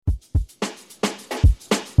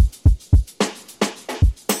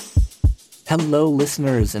Hello,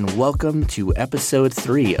 listeners, and welcome to Episode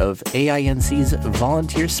 3 of AINC's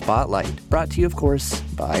Volunteer Spotlight, brought to you, of course,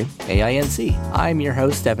 by AINC. I'm your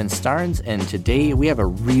host, Evan Starnes, and today we have a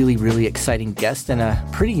really exciting guest, and a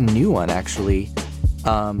pretty new one, actually.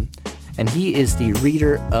 And he is the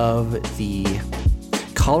reader of the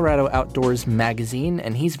Colorado Outdoors magazine,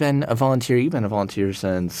 and he's been a volunteer. You've been a volunteer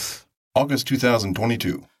since August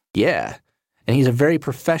 2022. Yeah. And he's a very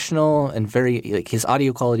professional and his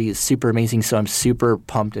audio quality is super amazing. So I'm super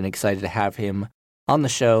pumped and excited to have him on the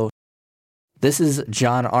show. This is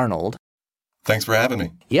Jon Arnold. Thanks for having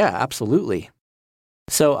me. Yeah, absolutely.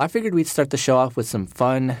 So I figured we'd start the show off with some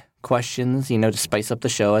fun questions, to spice up the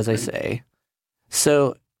show, as I say.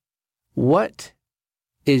 So what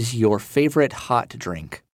is your favorite hot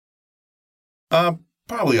drink?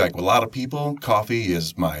 Probably like a lot of people, coffee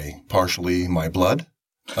is partially my blood.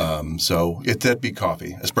 So that'd be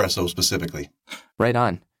coffee, espresso specifically. Right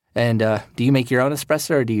on. And do you make your own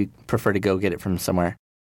espresso, or do you prefer to go get it from somewhere?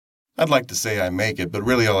 I'd like to say I make it, but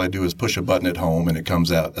really all I do is push a button at home and it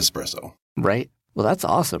comes out espresso. Right. Well, that's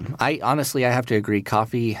awesome. I have to agree.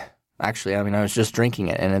 Coffee, actually, I was just drinking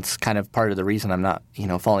it, and it's kind of part of the reason I'm not,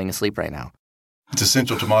 falling asleep right now. It's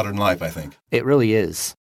essential to modern life, I think. It really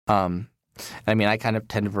is. I kind of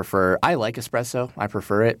tend to prefer, I like espresso. I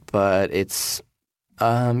prefer it, but it's,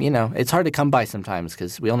 it's hard to come by sometimes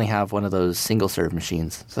because we only have one of those single-serve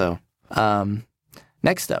machines. So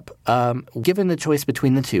next up, given the choice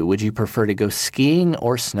between the two, would you prefer to go skiing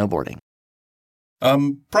or snowboarding?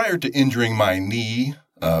 Prior to injuring my knee,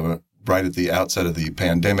 right at the outset of the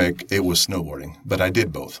pandemic, it was snowboarding, but I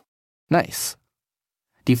did both. Nice.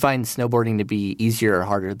 Do you find snowboarding to be easier or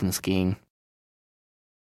harder than skiing?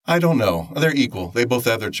 I don't know. They're equal. They both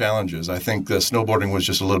have their challenges. I think snowboarding was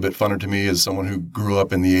just a little bit funner to me as someone who grew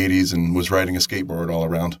up in the 80s and was riding a skateboard all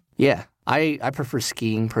around. Yeah, I prefer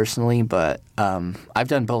skiing personally, but I've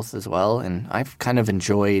done both as well, and I've kind of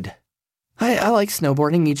enjoyed... I like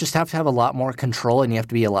snowboarding. You just have to have a lot more control, and you have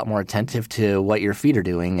to be a lot more attentive to what your feet are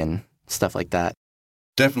doing and stuff like that.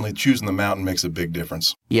 Definitely choosing the mountain makes a big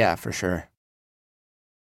difference. Yeah, for sure.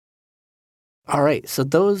 All right, so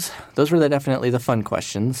those were definitely the fun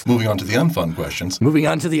questions. Moving on to the unfun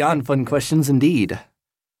questions. Indeed.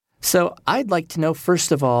 So I'd like to know,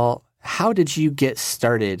 first of all, how did you get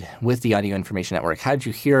started with the Audio Information Network? How did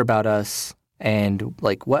you hear about us? And,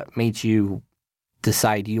 what made you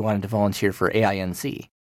decide you wanted to volunteer for AINC?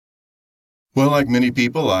 Well, like many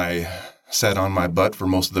people, I sat on my butt for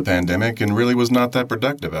most of the pandemic and really was not that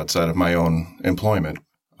productive outside of my own employment.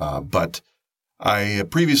 But I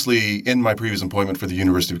previously, in my previous employment for the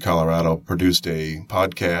University of Colorado, produced a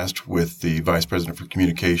podcast with the Vice President for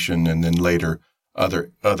Communication and then later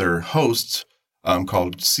other hosts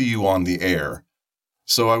called CU on the Air.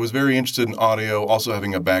 So I was very interested in audio, also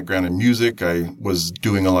having a background in music. I was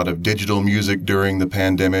doing a lot of digital music during the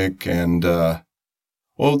pandemic. And,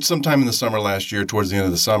 sometime in the summer last year, towards the end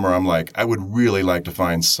of the summer, I'm like, I would really like to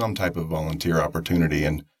find some type of volunteer opportunity.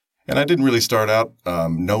 And I didn't really start out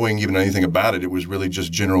knowing even anything about it. It was really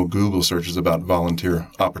just general Google searches about volunteer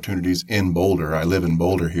opportunities in Boulder. I live in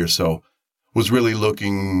Boulder here, so was really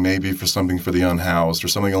looking maybe for something for the unhoused or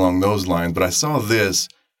something along those lines. But I saw this,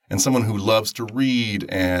 and someone who loves to read,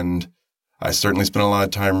 and I certainly spent a lot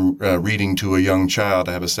of time reading to a young child.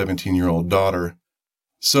 I have a 17-year-old daughter.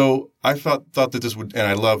 So I thought that this would, and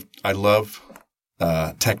I love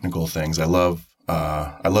technical things. I love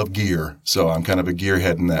gear, so I'm kind of a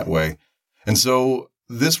gearhead in that way. And so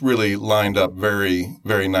this really lined up very,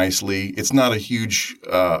 very nicely. It's not a huge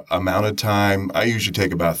amount of time. I usually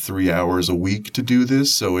take about 3 hours a week to do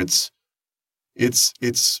this, so it's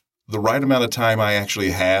the right amount of time I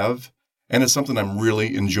actually have, and it's something I'm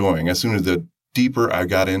really enjoying. As soon as the deeper I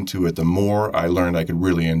got into it, the more I learned I could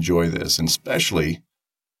really enjoy this, and especially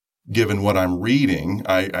given what I'm reading,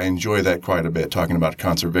 I enjoy that quite a bit, talking about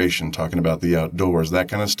conservation, talking about the outdoors, that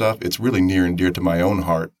kind of stuff. It's really near and dear to my own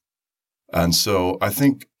heart. And so I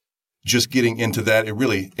think just getting into that,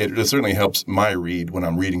 it certainly helps my read when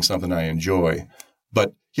I'm reading something I enjoy.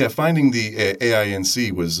 But yeah, finding the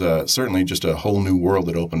AINC was certainly just a whole new world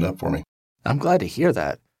that opened up for me. I'm glad to hear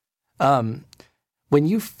that. When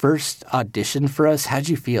you first auditioned for us, how'd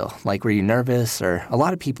you feel? Were you nervous? Or a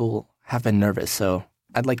lot of people have been nervous, so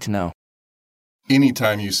I'd like to know.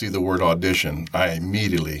 Anytime you see the word audition, I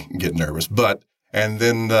immediately get nervous. And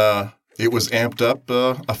then it was amped up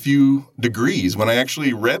a few degrees when I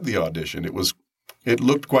actually read the audition. It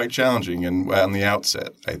looked quite challenging, and on the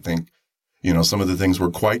outset, I think, some of the things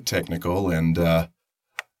were quite technical, and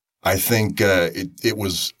I think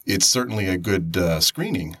it's certainly a good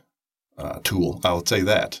screening tool. I'll say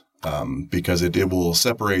that. because it will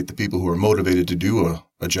separate the people who are motivated to do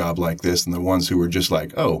a job like this and the ones who are just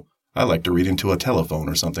like, oh, I like to read into a telephone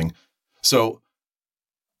or something. So,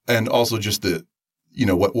 and also just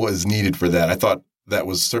what was needed for that. I thought that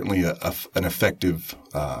was certainly an effective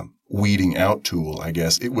weeding out tool, I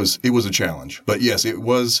guess. It was a challenge. But yes, it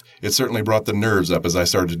certainly brought the nerves up as I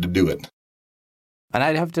started to do it. And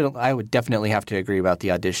I would definitely have to agree about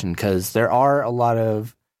the audition because there are a lot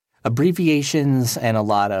of abbreviations and a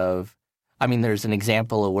lot of, there's an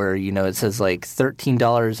example of where, it says like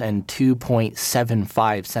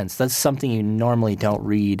 $13.0275. That's something you normally don't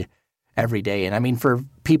read every day. And for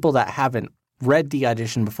people that haven't read the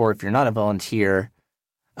audition before, if you're not a volunteer,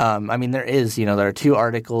 there are 2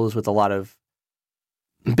 articles with a lot of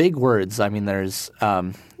big words. There's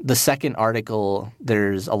the second article,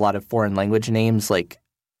 there's a lot of foreign language names like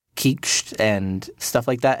Kiksht and stuff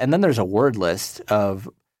like that. And then there's a word list of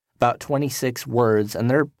about 26 words, and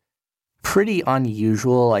they're pretty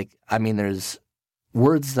unusual. There's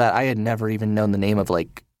words that I had never even known the name of,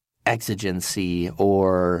 like exigency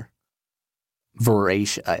or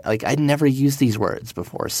voracious. I'd never used these words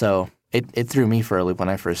before. So it threw me for a loop when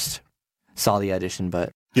I first saw the audition,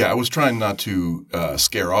 but yeah, I was trying not to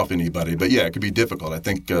scare off anybody, but yeah, it could be difficult. I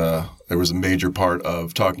think there was a major part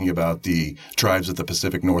of talking about the tribes of the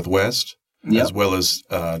Pacific Northwest, as well as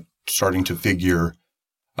starting to figure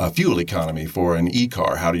fuel economy for an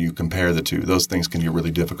e-car. How do you compare the two? Those things can get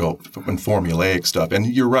really difficult and formulaic stuff. And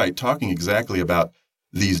you're right, talking exactly about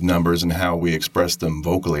these numbers and how we express them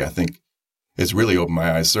vocally, I think it's really opened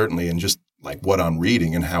my eyes, certainly, and just like what I'm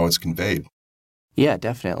reading and how it's conveyed. Yeah,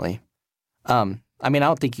 definitely. I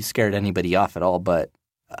don't think you scared anybody off at all, but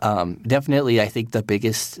definitely I think the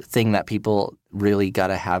biggest thing that people really got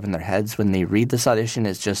to have in their heads when they read this audition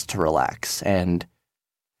is just to relax and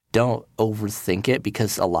don't overthink it,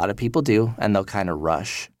 because a lot of people do, and they'll kind of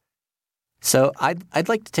rush. So I'd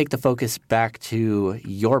like to take the focus back to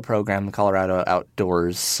your program, the Colorado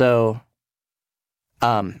Outdoors. So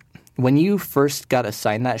when you first got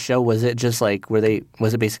assigned that show, was it just like, was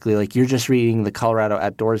it basically like you're just reading the Colorado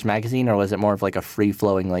Outdoors magazine, or was it more of like a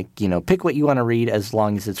free-flowing, like, pick what you want to read as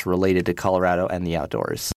long as it's related to Colorado and the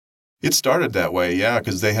outdoors? It started that way, yeah,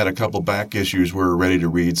 because they had a couple back issues we were ready to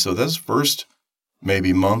read. So this first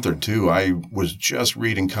maybe month or 2, I was just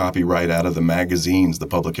reading copy right out of the magazines, the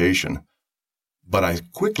publication. But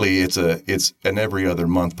it's an every other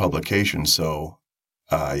month publication, so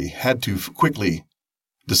I had to quickly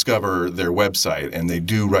discover their website, and they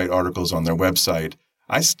do write articles on their website.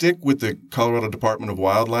 I stick with the Colorado Department of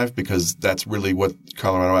Wildlife because that's really what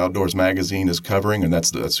Colorado Outdoors magazine is covering, and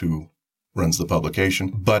that's who runs the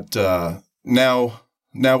publication. But now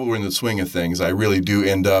we're in the swing of things. I really do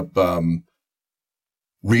end up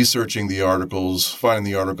researching the articles, finding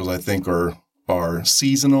the articles I think are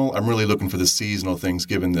seasonal. I'm really looking for the seasonal things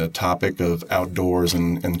given the topic of outdoors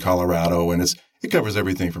in Colorado, and it covers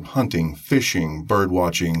everything from hunting, fishing, bird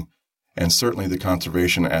watching, and certainly the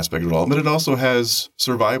conservation aspect of it all. But it also has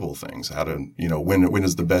survival things. How to, when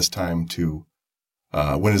is the best time to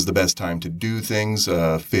do things,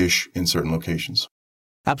 fish in certain locations.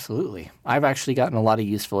 Absolutely. I've actually gotten a lot of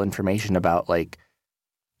useful information about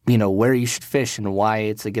where you should fish and why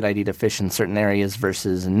it's a good idea to fish in certain areas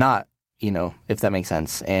versus not, if that makes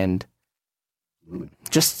sense. And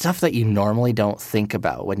just stuff that you normally don't think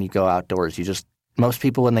about when you go outdoors. Most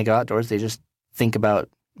people, when they go outdoors, they just think about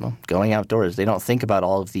going outdoors. They don't think about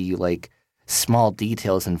all of the small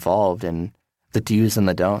details involved and the do's and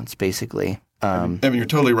the don'ts, basically. You're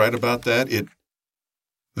totally right about that.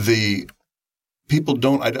 The people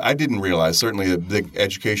don't. I didn't realize. Certainly, the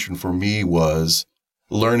education for me was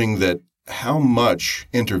learning that how much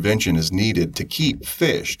intervention is needed to keep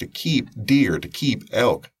fish, to keep deer, to keep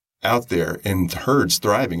elk out there in herds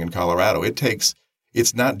thriving in Colorado.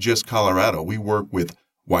 It's not just Colorado. We work with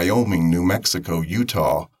Wyoming, New Mexico,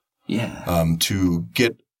 Utah, to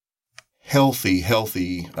get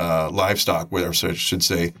healthy livestock, or I should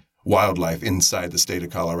say wildlife inside the state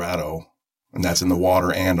of Colorado, and that's in the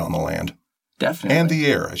water and on the land. Definitely. And the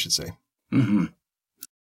air, I should say. Mm-hmm.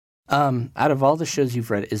 Out of all the shows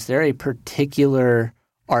you've read, is there a particular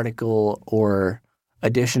article or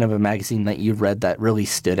edition of a magazine that you've read that really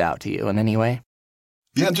stood out to you in any way?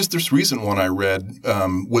 Yeah, just this recent one I read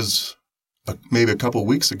was maybe a couple of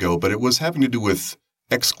weeks ago, but it was having to do with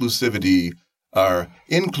exclusivity or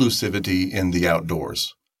inclusivity in the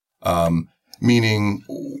outdoors, meaning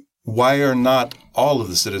why are not all of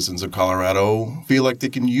the citizens of Colorado feel like they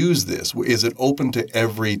can use this? Is it open to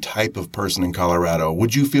every type of person in Colorado?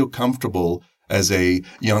 Would you feel comfortable as a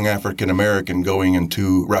young African-American going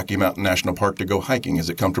into Rocky Mountain National Park to go hiking? Is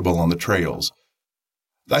it comfortable on the trails?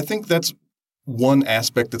 I think that's one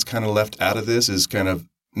aspect that's kind of left out of this is kind of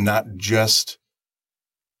not just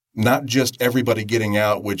everybody getting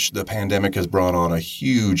out, which the pandemic has brought on a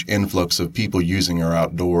huge influx of people using our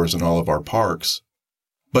outdoors and all of our parks,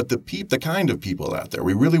 but the kind of people out there.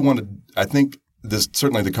 We really wanted, I think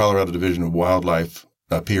certainly the Colorado Division of Wildlife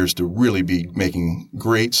appears to really be making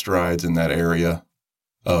great strides in that area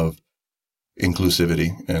of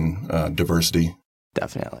inclusivity and diversity.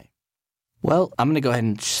 Definitely. Well, I'm going to go ahead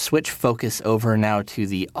and switch focus over now to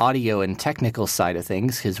the audio and technical side of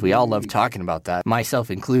things because we all love talking about that, myself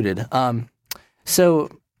included. So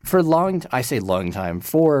for long time,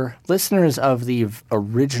 for listeners of the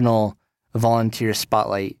original Volunteer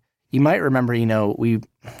Spotlight, you might remember,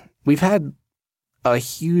 we've had a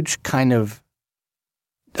huge kind of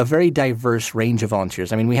a very diverse range of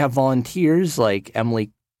volunteers. I mean, we have volunteers like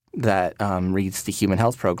Emily that reads the Human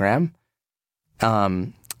Health Program.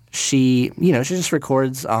 She just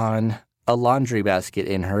records on a laundry basket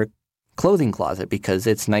in her clothing closet because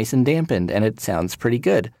it's nice and dampened and it sounds pretty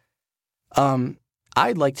good.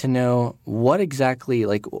 I'd like to know what exactly,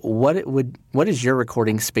 what is your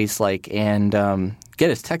recording space like, and get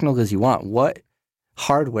as technical as you want. What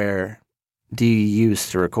hardware do you use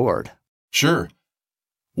to record? Sure.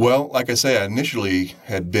 Well, like I say, I initially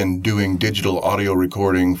had been doing digital audio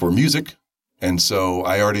recording for music, and so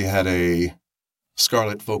I already had a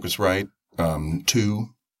Scarlett Focusrite 2,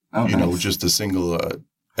 nice. Just a single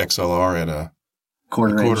XLR and a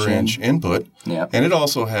quarter inch input. Yeah. And it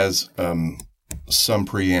also has some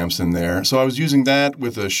preamps in there. So I was using that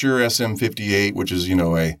with a Shure SM58, which is,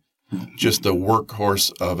 just a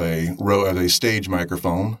workhorse of a stage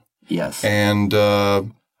microphone. Yes. And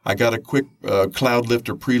I got a quick cloud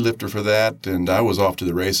lifter, pre-lifter for that, and I was off to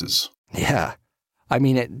the races. Yeah. I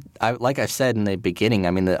mean, like I said in the beginning,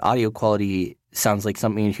 I mean, the audio quality sounds like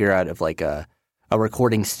something you hear out of like a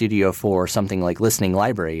recording studio for something like Listening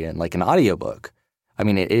Library and like an audiobook. I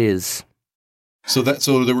mean, it is. So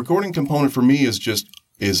the recording component for me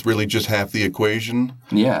is really just half the equation.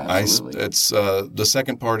 Yeah, absolutely. It's the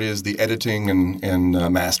second part is the editing and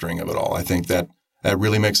mastering of it all. I think that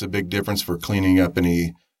really makes a big difference for cleaning up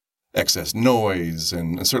any excess noise,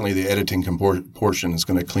 and certainly the editing portion is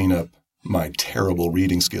going to clean up my terrible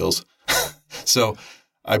reading skills. So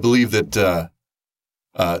I believe that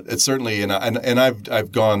it's certainly, and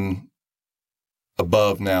I've gone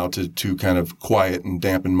above now to kind of quiet and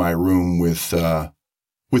dampen my room with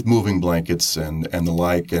moving blankets and the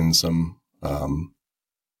like, and some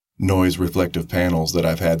noise reflective panels that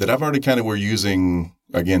I've had that I've already kind of were using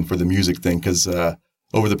again for the music thing, because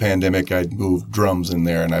over the pandemic I'd moved drums in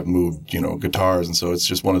there and I've moved guitars, and so it's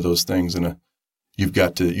just one of those things, and you've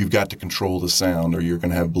got to control the sound or you're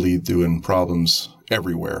going to have bleed through and problems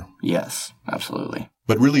everywhere. Yes, absolutely.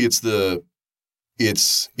 But really it's the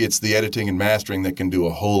editing and mastering that can do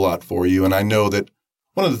a whole lot for you. And I know that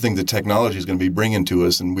one of the things that technology is going to be bringing to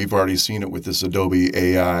us, and we've already seen it with this Adobe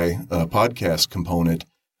AI podcast component,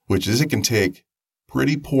 which is it can take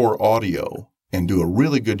pretty poor audio and do a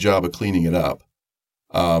really good job of cleaning it up.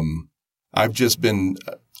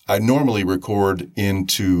 I normally record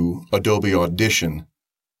into Adobe Audition,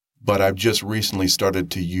 but I've just recently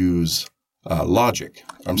started to use Logic.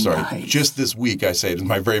 Nice. Just this week, I say, it is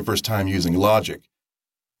my very first time using Logic.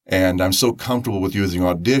 And I'm so comfortable with using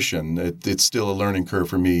Audition. It's still a learning curve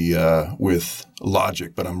for me with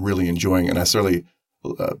Logic, but I'm really enjoying it. And I certainly,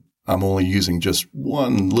 I'm only using just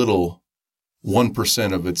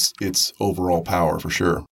 1% of its overall power for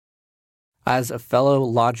sure. As a fellow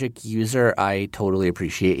Logic user, I totally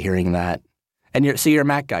appreciate hearing that. And you're a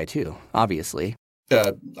Mac guy too, obviously.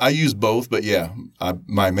 I use both, but yeah,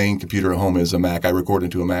 my main computer at home is a Mac. I record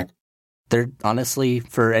into a Mac. They're honestly,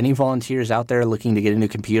 for any volunteers out there looking to get into a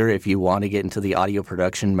computer, if you want to get into the audio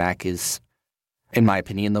production, Mac is, in my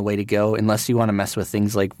opinion, the way to go. Unless you want to mess with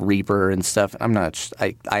things like Reaper and stuff,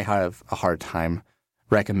 I have a hard time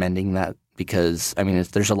recommending that because, I mean,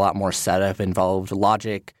 there's a lot more setup involved.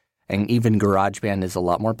 Logic and even GarageBand is a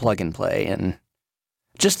lot more plug and play, and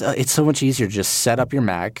just it's so much easier. Just set up your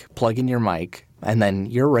Mac, plug in your mic, and then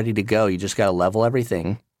you're ready to go. You just got to level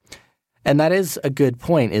everything. And that is a good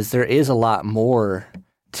point, is there is a lot more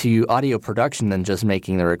to audio production than just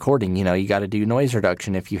making the recording. You got to do noise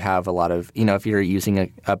reduction if you have a lot of, if you're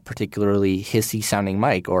using a particularly hissy sounding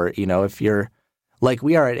mic, or, if you're like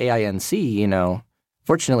we are at AINC,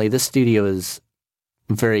 fortunately this studio is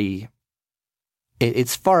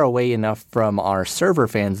it's far away enough from our server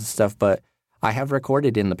fans and stuff, but I have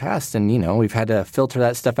recorded in the past and, we've had to filter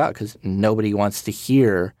that stuff out because nobody wants to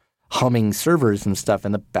hear humming servers and stuff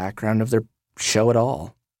in the background of their show at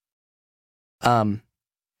all.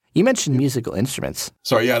 You mentioned musical instruments.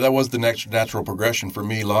 Sorry, yeah, that was the next natural progression for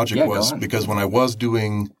me. Logic was because when I was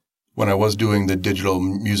doing the digital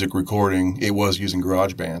music recording, it was using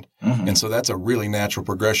GarageBand. Mm-hmm. And so that's a really natural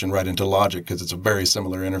progression right into Logic because it's a very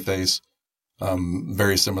similar interface,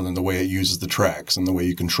 very similar in the way it uses the tracks and the way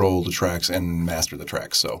you control the tracks and master the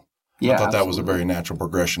tracks. So I thought that was a very natural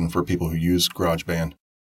progression for people who use GarageBand.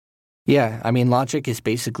 Yeah, I mean, Logic is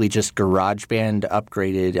basically just GarageBand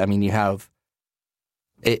upgraded. I mean, you have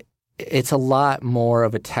it. It's a lot more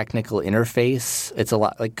of a technical interface. It's a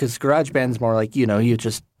lot like because GarageBand's more like, you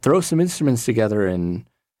just throw some instruments together and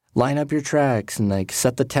line up your tracks and like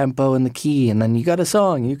set the tempo and the key, and then you got a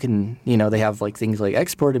song. You can, they have like things like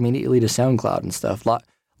export immediately to SoundCloud and stuff.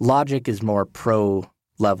 Logic is more pro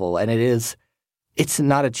level, and it's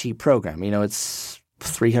not a cheap program. It's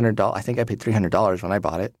 $300. I think I paid $300 when I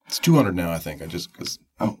bought it. It's $200 now, I think.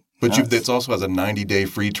 But it also has a 90-day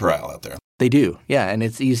free trial out there. They do, yeah, and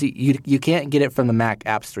it's easy. You can't get it from the Mac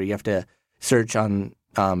App Store. You have to search on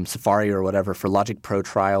Safari or whatever for Logic Pro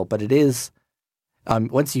trial. But it is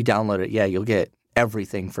once you download it, yeah, you'll get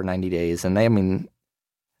everything for 90 days. And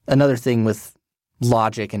another thing with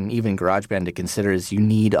Logic and even GarageBand to consider is you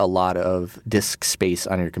need a lot of disk space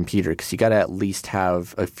on your computer because you got to at least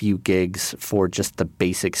have a few gigs for just the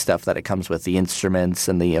basic stuff that it comes with, the instruments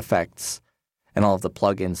and the effects and all of the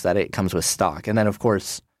plugins that it comes with stock. And then, of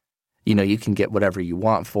course, you can get whatever you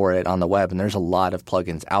want for it on the web, and there's a lot of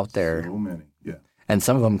plugins out there. So many, yeah. And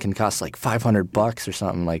some of them can cost like $500 or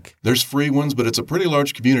something like. There's free ones, but it's a pretty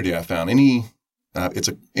large community. I found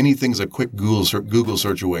anything's a quick Google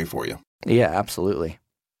search away for you. Yeah, absolutely.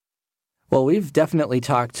 Well, we've definitely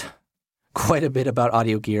talked quite a bit about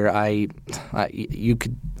audio gear. You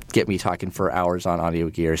could get me talking for hours on audio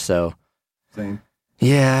gear. So. Same.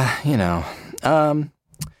 Yeah,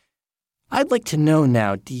 I'd like to know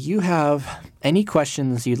now, do you have any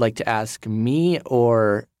questions you'd like to ask me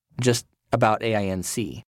or just about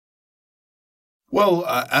AINC? Well,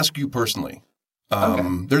 ask you personally.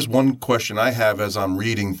 Okay. There's one question I have as I'm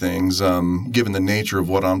reading things, given the nature of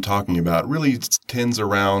what I'm talking about, really tends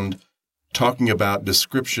around talking about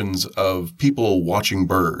descriptions of people watching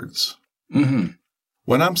birds. Mm-hmm.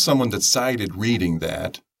 When I'm someone that's sighted reading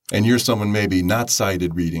that, and you're someone maybe not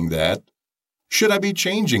sighted reading that, should I be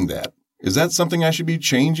changing that? Is that something I should be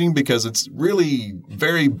changing? Because it's really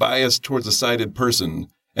very biased towards a sighted person.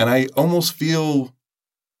 And I almost feel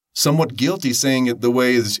somewhat guilty saying it the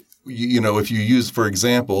way is, if you use, for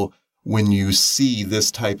example, when you see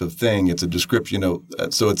this type of thing, it's a description,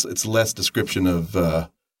 so it's less description of the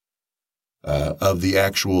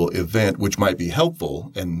actual event, which might be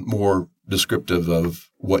helpful and more descriptive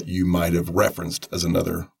of what you might have referenced as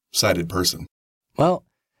another sighted person. Well,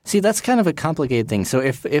 see, that's kind of a complicated thing. So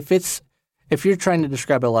if you're trying to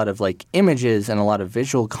describe a lot of like images and a lot of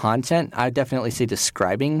visual content, I definitely say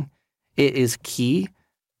describing it is key.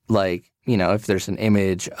 Like, if there's an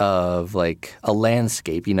image of like a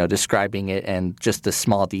landscape, describing it and just the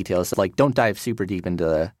small details, like don't dive super deep into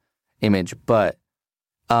the image. But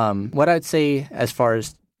what I'd say as far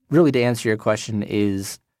as really to answer your question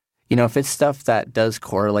is, if it's stuff that does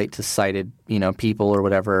correlate to sighted, people or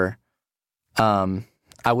whatever, I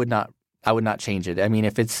would not change it. I mean,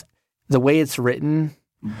 if it's the way it's written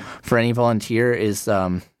for any volunteer is,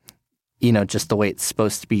 just the way it's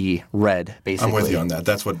supposed to be read, basically. I'm with you on that.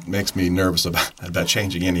 That's what makes me nervous about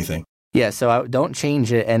changing anything. Yeah, so don't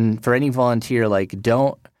change it. And for any volunteer,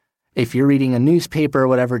 if you're reading a newspaper or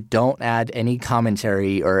whatever, don't add any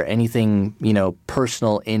commentary or anything,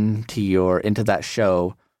 personal into that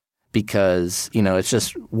show because, it's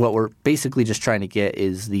just what we're basically just trying to get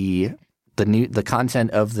is the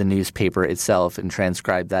content of the newspaper itself and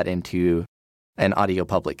transcribe that into an audio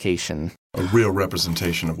publication. A real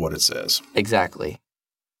representation of what it says. Exactly.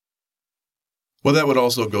 Well, that would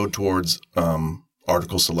also go towards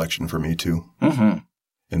article selection for me, too, and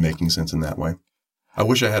making sense in that way. I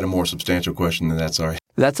wish I had a more substantial question than that. Sorry.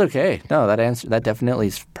 That's okay. No, that definitely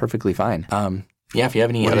is perfectly fine. If you have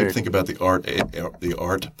any what other... do you think about the ART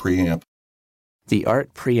preamp? The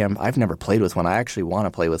ART preamp, I've never played with one. I actually want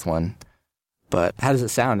to play with one. But how does it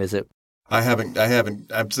sound? Is it... I haven't.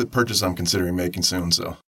 It's a purchase I'm considering making soon,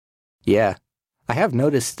 so... Yeah. I have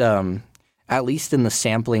noticed, at least in the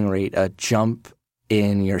sampling rate, a jump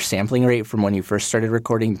in your sampling rate from when you first started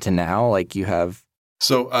recording to now. Like you have...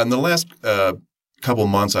 So in the last couple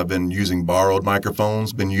months, I've been using borrowed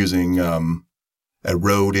microphones, been using a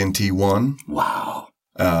Rode NT1. Wow.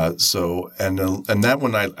 So that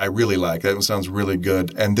one I really like. That one sounds really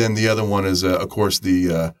good. And then the other one is, of course,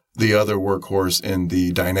 the other workhorse in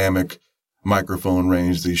the dynamic microphone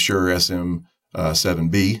range, the Shure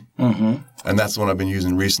SM7B. And that's the one I've been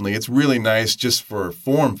using recently. It's really nice just for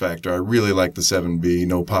form factor. I really like the 7B.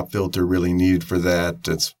 No pop filter really needed for that.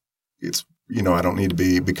 It's I don't need to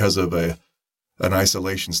be, because of an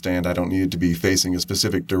isolation stand, I don't need it to be facing a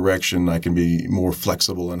specific direction. I can be more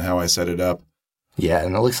flexible in how I set it up. Yeah,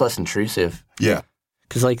 and it looks less intrusive. Yeah.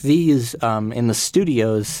 Because like these in the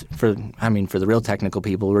studios, for the real technical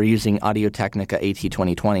people, we're using Audio-Technica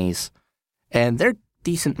AT2020s. And they're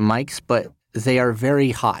decent mics, but they are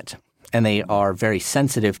very hot. And they are very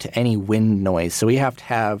sensitive to any wind noise. So we have to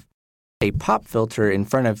have a pop filter in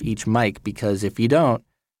front of each mic, because if you don't,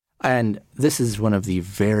 and this is one of the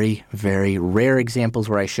very, very rare examples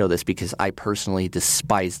where I show this because I personally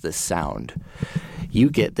despise this sound. You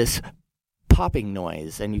get this popping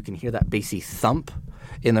noise, and you can hear that bassy thump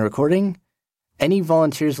in the recording. Any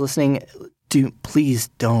volunteers listening, please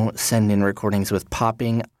don't send in recordings with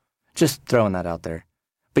popping. Just throwing that out there.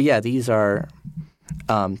 But yeah, these are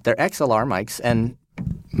they're XLR mics, and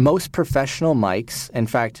most professional mics, in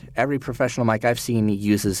fact, every professional mic I've seen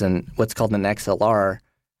uses what's called an XLR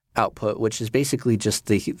output, which is basically just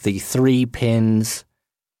the 3 pins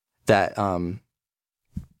that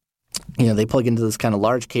they plug into this kind of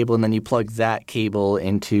large cable, and then you plug that cable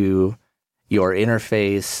into your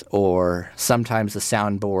interface or sometimes a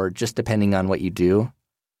soundboard, just depending on what you do.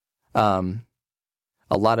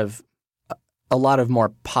 A lot of more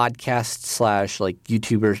podcast / like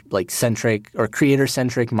YouTuber like centric or creator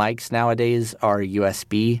centric mics nowadays are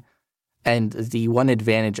USB. And the one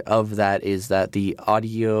advantage of that is that the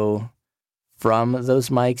audio from those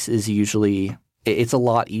mics is usually it's a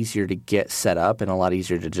lot easier to get set up and a lot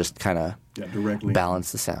easier to just kind of directly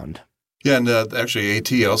balance the sound. Yeah, and actually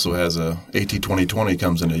AT also has a AT2020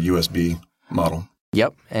 comes in a USB model.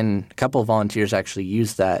 Yep, and a couple of volunteers actually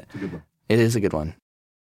use that. It's a good one. It is a good one.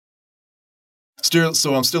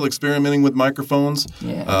 So I'm still experimenting with microphones.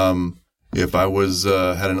 Yeah. If I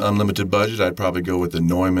had an unlimited budget, I'd probably go with the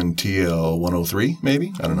Neumann TL103,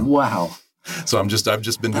 maybe. I don't know. Wow. So I've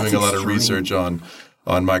just been doing a lot of research on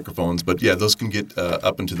microphones, but yeah, those can get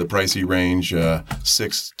up into the pricey range,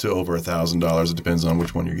 $600 to over $1,000. It depends on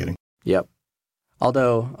which one you're getting. Yep.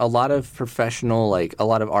 Although a lot of professional, like a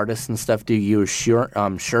lot of artists and stuff, do use Shure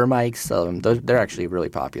mics. They're actually really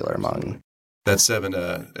popular among. That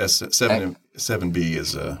 7B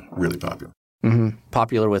is really popular. Mm-hmm.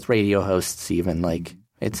 Popular with radio hosts even. Like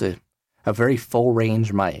it's a very full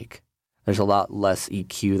range mic. There's a lot less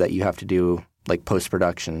EQ that you have to do like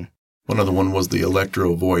post-production. One other one was the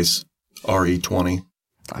Electro Voice RE20.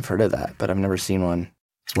 I've heard of that, but I've never seen one.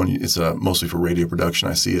 It's mostly for radio production.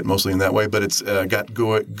 I see it mostly in that way, but it's got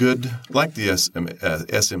good, like the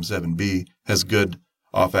SM7B, has good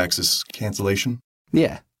off-axis cancellation.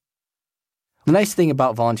 Yeah. The nice thing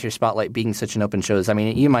about Volunteer Spotlight being such an open show is, I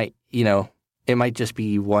mean, it might just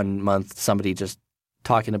be 1 month somebody just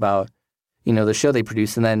talking about, the show they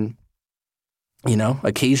produce, and then,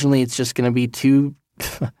 occasionally it's just going to be two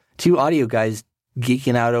audio guys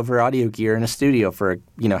geeking out over audio gear in a studio for,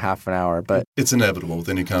 half an hour. But it's inevitable with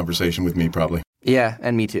any conversation with me, probably. Yeah,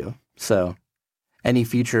 and me too. So any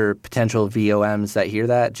future potential VOMs that hear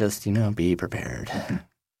that, just, be prepared.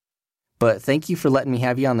 But thank you for letting me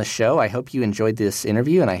have you on the show. I hope you enjoyed this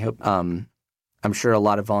interview, and I hope I'm sure a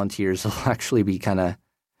lot of volunteers will actually be kind of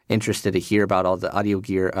interested to hear about all the audio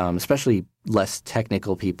gear, especially less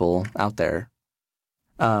technical people out there.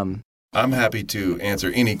 I'm happy to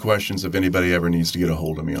answer any questions if anybody ever needs to get a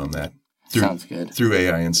hold of me on that. Sounds good. Through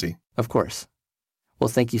AINC. Of course. Well,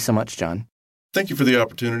 thank you so much, Jon. Thank you for the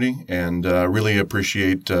opportunity, and really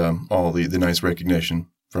appreciate all the nice recognition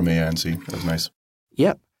from AINC. That was nice.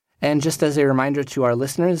 Yep. And just as a reminder to our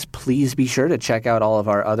listeners, please be sure to check out all of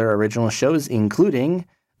our other original shows, including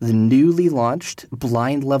the newly launched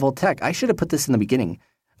Blind Level Tech. I should have put this in the beginning.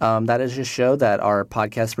 That is a show that our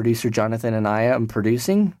podcast producer, Jonathan, and I am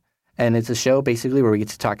producing. And it's a show basically where we get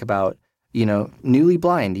to talk about, newly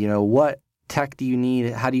blind, what tech do you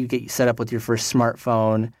need? How do you get set up with your first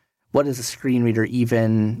smartphone? What is a screen reader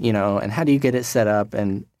even, and how do you get it set up?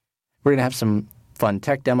 And we're going to have some fun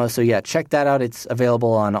tech demos. So yeah, check that out. It's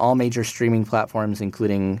available on all major streaming platforms,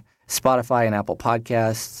 including Spotify and Apple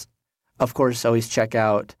Podcasts. Of course, always check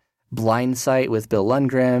out Blindsight with Bill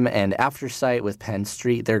Lundgren and Aftersight with Penn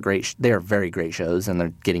Street. They're great. They are very great shows, and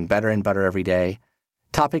they're getting better and better every day.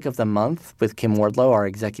 Topic of the Month with Kim Wardlow, our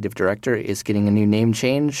executive director, is getting a new name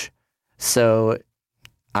change. So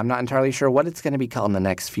I'm not entirely sure what it's going to be called in the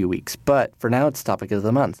next few weeks. But for now, it's Topic of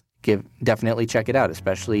the Month. Definitely check it out,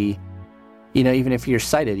 especially, even if you're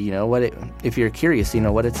sighted, if you're curious,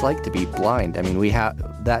 what it's like to be blind. I mean,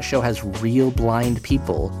 that show has real blind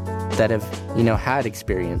people that have, had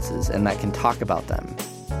experiences and that can talk about them.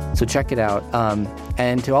 So check it out.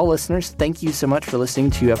 And to all listeners, thank you so much for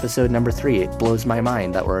listening to episode number 3. It blows my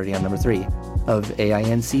mind that we're already on number 3 of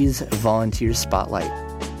AINC's Volunteer Spotlight.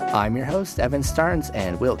 I'm your host, Evan Starnes,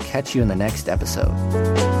 and we'll catch you in the next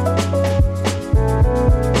episode.